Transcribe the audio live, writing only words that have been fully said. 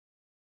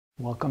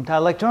Welcome to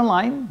Lecture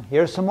Online.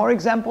 Here are some more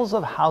examples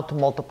of how to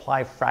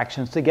multiply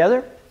fractions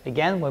together.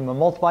 Again, when we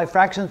multiply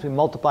fractions, we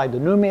multiply the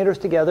numerators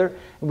together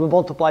and we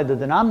multiply the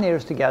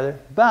denominators together.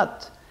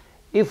 But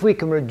if we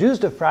can reduce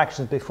the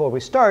fractions before we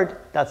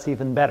start, that's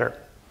even better.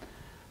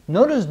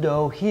 Notice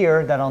though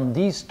here that on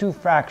these two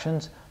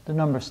fractions, the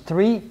numbers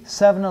 3,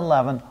 7,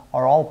 11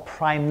 are all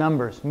prime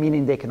numbers,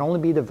 meaning they can only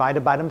be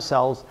divided by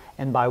themselves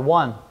and by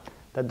 1.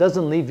 That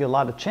doesn't leave you a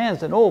lot of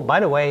chance. And oh, by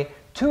the way,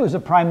 2 is a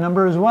prime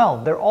number as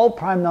well. They're all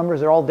prime numbers,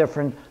 they're all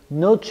different,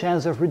 no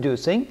chance of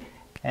reducing.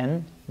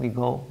 And we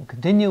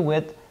continue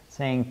with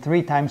saying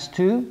 3 times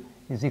 2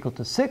 is equal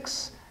to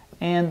 6,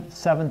 and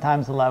 7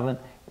 times 11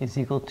 is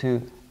equal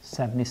to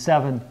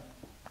 77.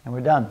 And we're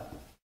done.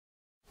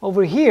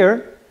 Over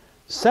here,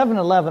 7 and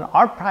 11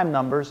 are prime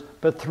numbers,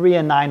 but 3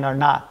 and 9 are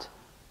not.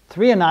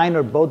 3 and 9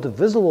 are both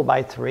divisible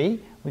by 3,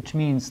 which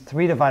means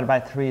 3 divided by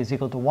 3 is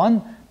equal to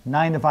 1.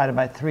 9 divided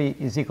by 3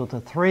 is equal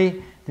to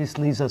 3. This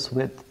leaves us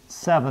with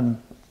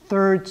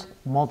 7/3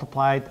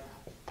 multiplied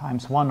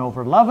times 1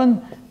 over 11,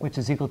 which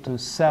is equal to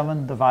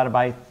 7 divided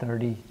by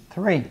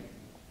 33.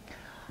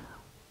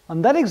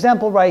 On that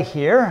example right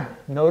here,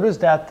 notice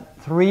that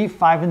 3,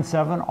 5, and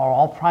 7 are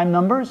all prime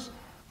numbers.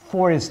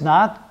 4 is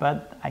not,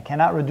 but I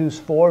cannot reduce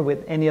 4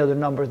 with any other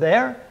number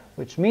there,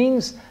 which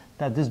means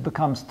that this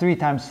becomes 3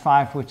 times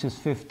 5, which is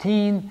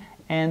 15,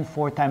 and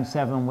 4 times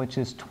 7, which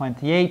is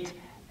 28,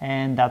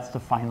 and that's the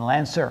final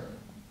answer.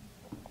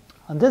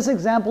 On this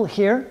example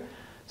here,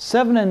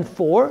 7 and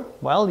 4,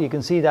 well, you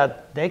can see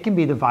that they can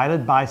be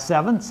divided by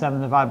 7.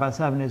 7 divided by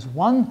 7 is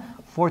 1.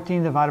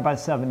 14 divided by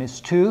 7 is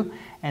 2.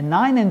 And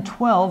 9 and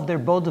 12, they're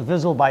both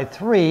divisible by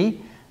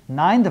 3.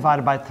 9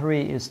 divided by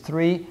 3 is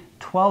 3.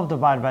 12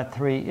 divided by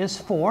 3 is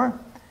 4.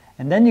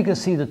 And then you can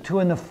see the 2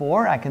 and the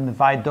 4. I can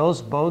divide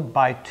those both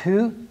by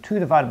 2. 2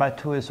 divided by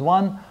 2 is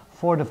 1.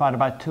 4 divided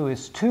by 2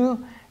 is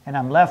 2. And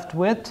I'm left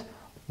with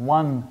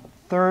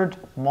 1/3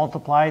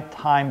 multiplied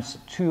times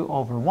 2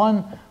 over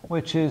 1,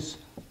 which is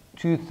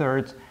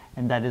 2/3,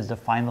 and that is the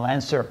final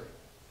answer.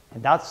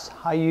 And that's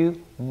how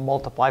you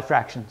multiply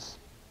fractions.